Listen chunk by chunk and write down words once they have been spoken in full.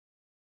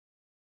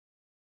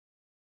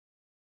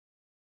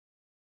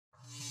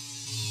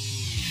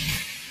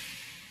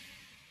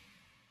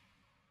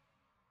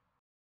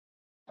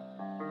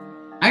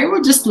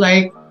would just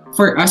like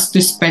for us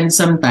to spend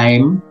some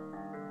time,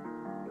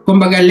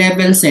 kumbaga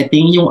level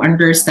setting yung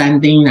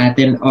understanding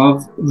natin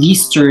of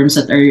these terms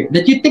that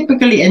you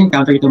typically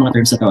encounter itong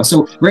mga terms na to.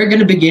 So we're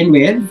gonna begin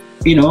with,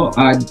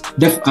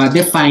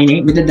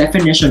 defining with the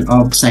definition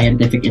of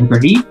scientific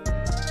inquiry,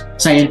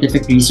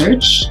 scientific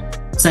research,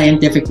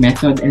 scientific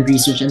method, and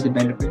research and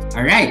development.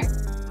 All right.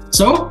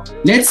 So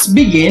let's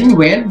begin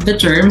with the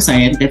term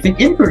scientific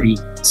inquiry.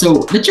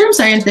 So the term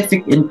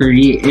scientific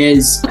inquiry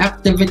is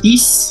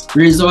activities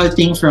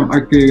resulting from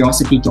our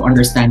curiosity to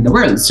understand the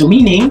world. So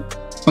meaning,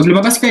 pag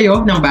lumabas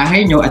kayo ng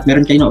bahay nyo at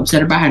meron kayo na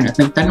obserbahan at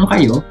nagtanong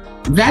kayo,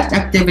 that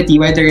activity,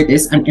 whether it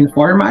is an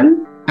informal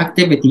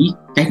activity,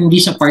 kahit hindi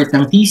siya part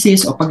ng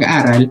thesis o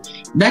pag-aaral,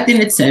 that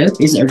in itself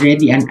is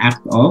already an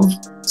act of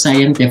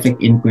scientific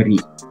inquiry.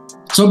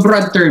 So,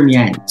 broad term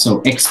yan.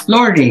 So,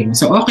 exploring.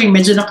 So, okay,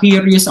 medyo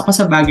na-curious ako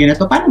sa bagay na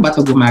to. Paano ba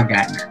to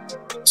gumagana?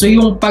 So,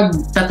 yung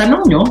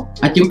pagtatanong nyo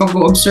at yung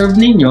pag-observe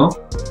ninyo,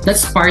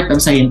 that's part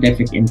of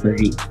scientific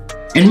inquiry.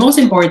 And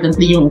most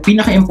importantly,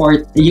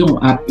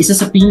 isa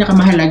sa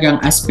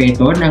pinakamahalagang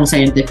aspeto ng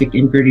scientific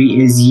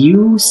inquiry is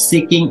you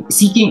seeking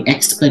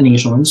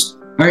explanations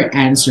or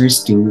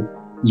answers to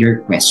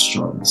your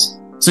questions.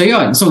 So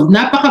yon, so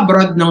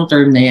napaka-broad ng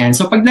term na yan.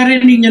 So pag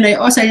narinig nyo na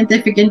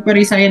scientific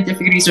inquiry,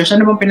 scientific research,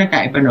 ano bang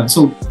pinagkaiba nun?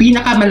 So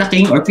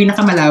pinakamalaking or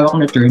pinakamalawak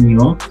na term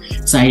yung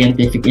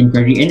scientific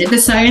inquiry. And it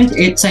is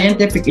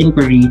scientific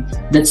inquiry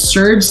that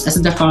serves as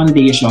the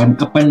foundation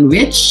upon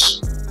which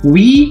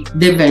we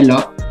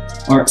develop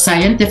or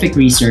scientific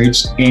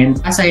research and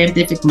a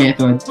scientific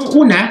method.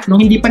 Nung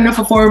hindi pa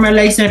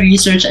na-formalize na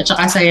research at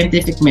saka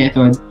scientific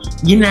method,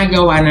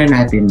 ginagawa na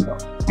natin to.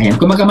 Ayan,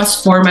 kumaga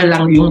mas formal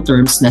lang yung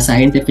terms na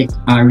scientific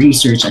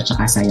research at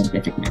saka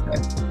scientific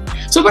method.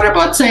 So what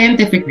about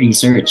scientific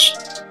research?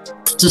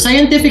 So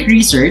scientific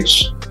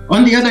research,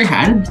 on the other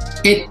hand,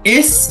 it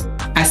is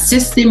a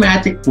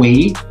systematic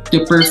way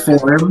to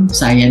perform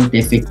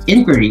scientific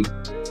inquiry.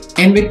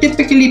 And we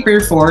typically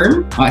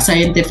perform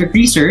scientific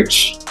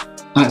research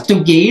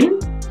to gain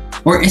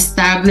or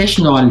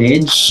establish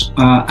knowledge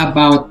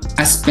about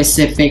a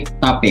specific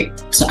topic.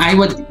 So I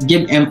would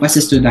give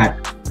emphasis to that,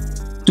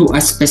 to a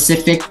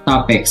specific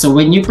topic. So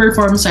when you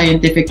perform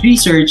scientific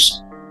research,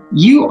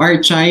 you are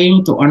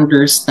trying to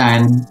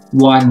understand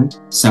one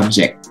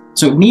subject.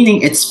 So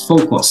meaning it's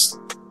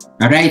focused.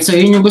 Alright, so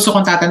yun yung gusto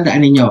kong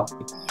tatandaan ninyo.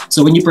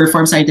 So when you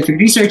perform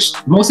scientific research,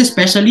 most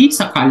especially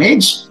sa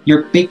college,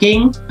 you're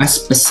picking a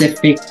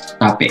specific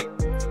topic.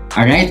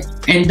 Alright,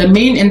 and the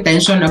main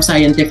intention of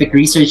scientific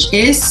research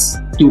is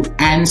to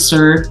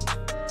answer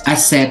a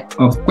set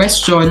of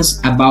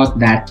questions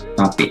about that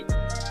topic.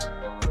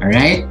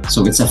 Alright,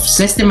 so it's a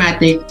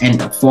systematic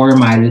and a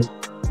formal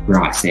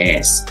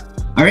process.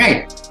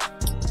 Alright,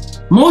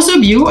 most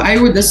of you, I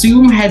would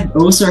assume, had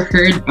also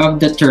heard of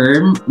the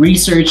term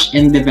research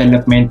and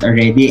development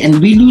already,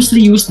 and we loosely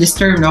use this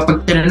term. No?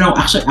 Pag tinanong,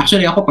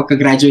 actually ako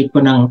pagka-graduate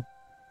ko ng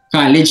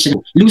college,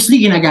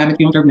 loosely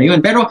ginagamit yung term na yun.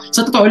 Pero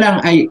sa totoo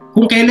lang, ay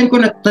kung kailan ko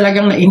na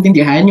talagang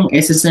naintindihan yung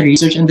essence na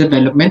research and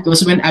development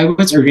was when I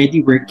was already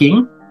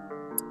working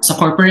sa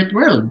corporate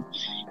world.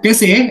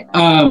 Kasi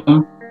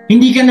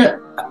hindi ka na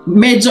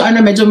medyo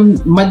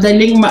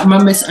madaling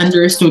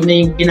ma-misunderstood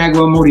na yung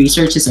ginagawa mong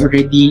research is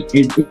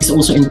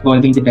also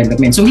involving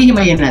development. So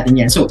hihimayin natin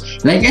yan. So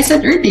like I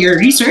said earlier,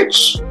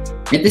 research,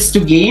 it is to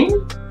gain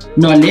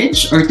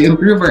knowledge or to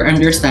improve our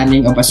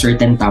understanding of a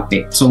certain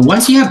topic. So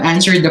once you have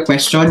answered the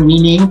question,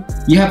 meaning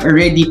you have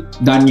already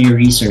done your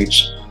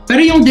research. Pero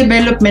yung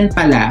development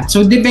pala,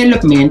 so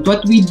development,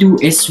 what we do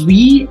is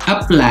we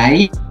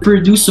apply,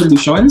 produce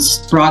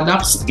solutions,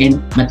 products,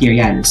 and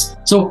materials.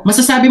 So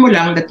masasabi mo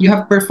lang that you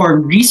have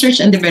performed research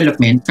and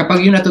development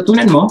kapag yung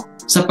natutunan mo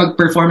sa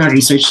pag-perform ng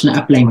research na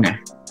apply mo na.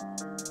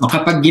 O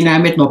kapag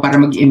ginamit mo para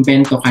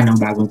mag-invento ka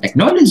ng bagong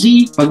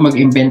technology, pag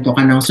mag-invento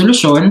ka ng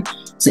solusyon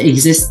sa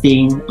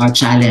existing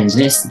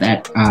challenges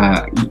that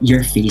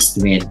you're faced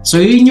with.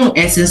 So yun yung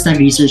essence ng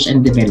research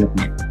and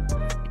development.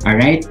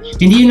 Alright?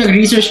 Hindi yung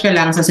nag-research ka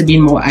lang,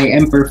 sasabihin mo, I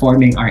am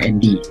performing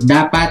R&D.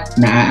 Dapat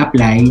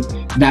na-apply,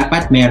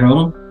 dapat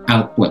merong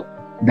output.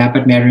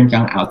 Dapat meron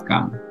kang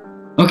outcome.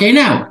 Okay,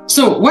 now,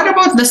 so what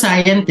about the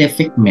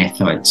scientific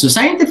method? So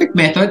scientific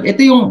method,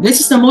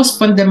 this is the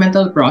most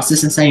fundamental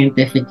process in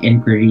scientific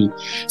inquiry.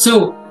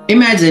 So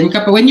imagine,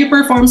 when you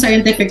perform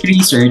scientific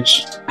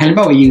research,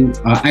 halimbawa,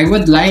 I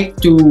would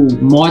like to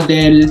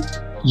model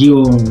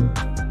yung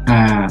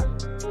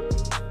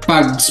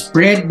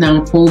pag-spread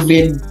ng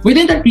COVID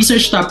within that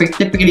research topic.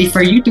 Typically,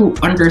 for you to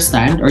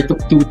understand or to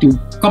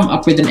come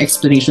up with an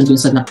explanation dun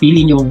sa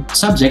napili nyong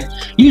subject,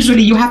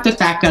 usually you have to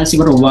tackle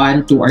siguro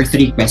 1, 2, or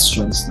 3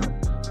 questions. No?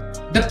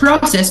 The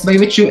process by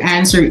which you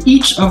answer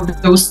each of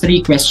those 3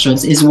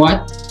 questions is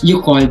what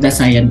you call the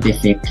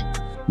scientific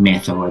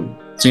method.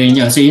 So yun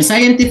yun. So yung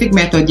scientific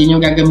method, yun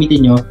yung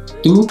gagamitin nyo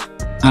to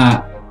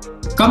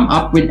come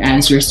up with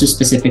answers to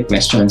specific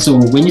questions. So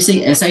when you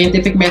say a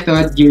scientific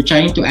method, you're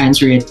trying to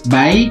answer it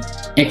by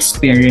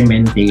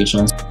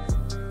experimentation.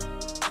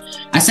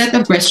 A A set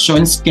of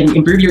questions can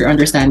improve your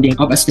understanding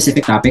of a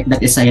specific topic, that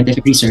is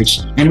scientific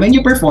research. And when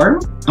you perform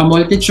a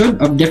multitude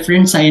of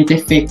different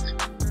scientific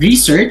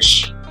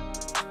research,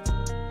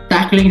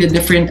 tackling the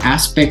different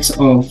aspects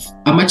of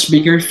a much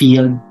bigger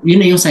field, yun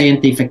na yung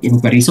scientific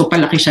inquiry. So,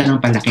 palaki siya ng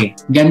palaki.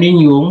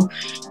 Ganun yung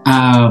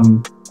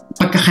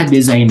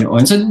pagkaka-design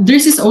noon. So,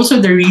 this is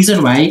also the reason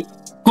why,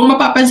 kung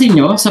mapapansin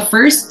nyo, sa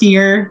first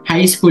year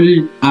high school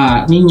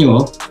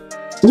ninyo,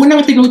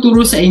 unang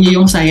tinuturo sa inyo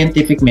yung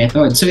scientific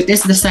method. So, it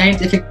is the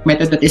scientific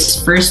method that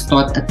is first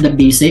taught at the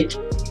basic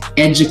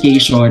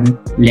education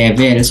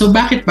level. So,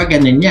 bakit pa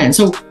ganun yan?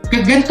 So,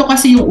 ganito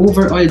kasi yung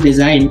overall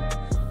design.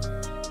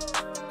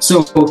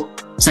 So,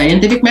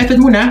 scientific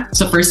method muna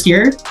sa first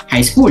year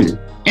high school.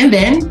 And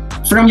then,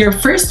 from your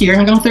first year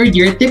hanggang third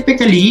year,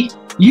 typically,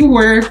 you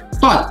were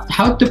taught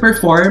how to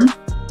perform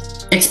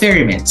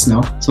experiments,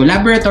 no? So,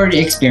 laboratory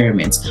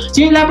experiments.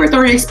 So, yung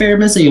laboratory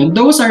experiments na yun,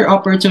 those are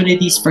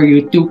opportunities for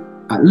you to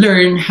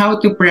learn how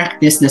to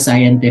practice the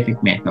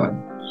scientific method.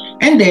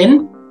 And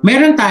then,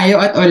 meron tayo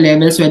at all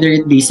levels, whether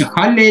it be sa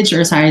college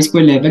or sa high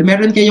school level,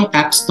 meron kayong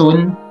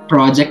capstone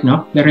project,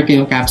 no? Meron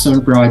kayong capstone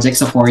project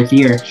sa fourth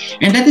year.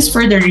 And that is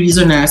for the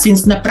reason na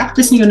since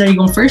na-practice nyo na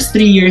yung first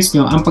 3 years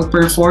nyo ang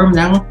pag-perform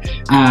ng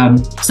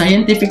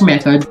scientific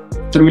method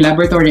through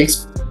laboratory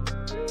experiments,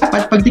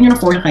 dapat pagtingin na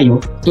for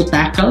kayo to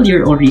tackle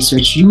your own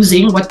research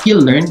using what you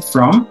learned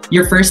from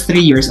your first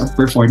 3 years of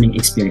performing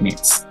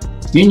experiments.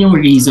 Yun yung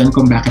reason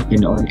kung bakit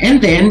ganoon.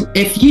 And then,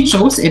 if you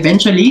chose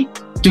eventually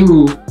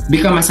to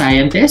become a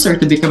scientist or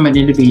to become an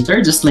innovator,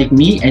 just like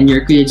me and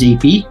your Kuya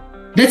JP,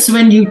 that's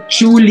when you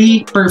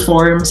truly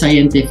perform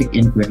scientific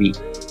inquiry.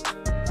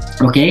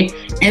 Okay?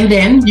 And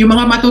then, yung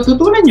mga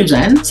matututunan nyo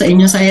dyan sa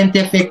inyong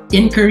scientific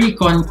inquiry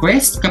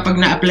conquest, kapag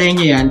na-apply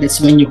nyo yan,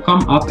 that's when you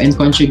come up and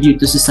contribute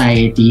to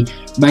society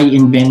by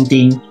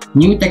inventing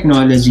new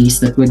technologies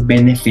that would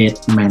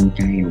benefit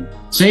mankind.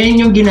 So, yan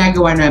yung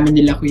ginagawa namin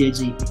nila Kuya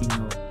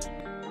JP.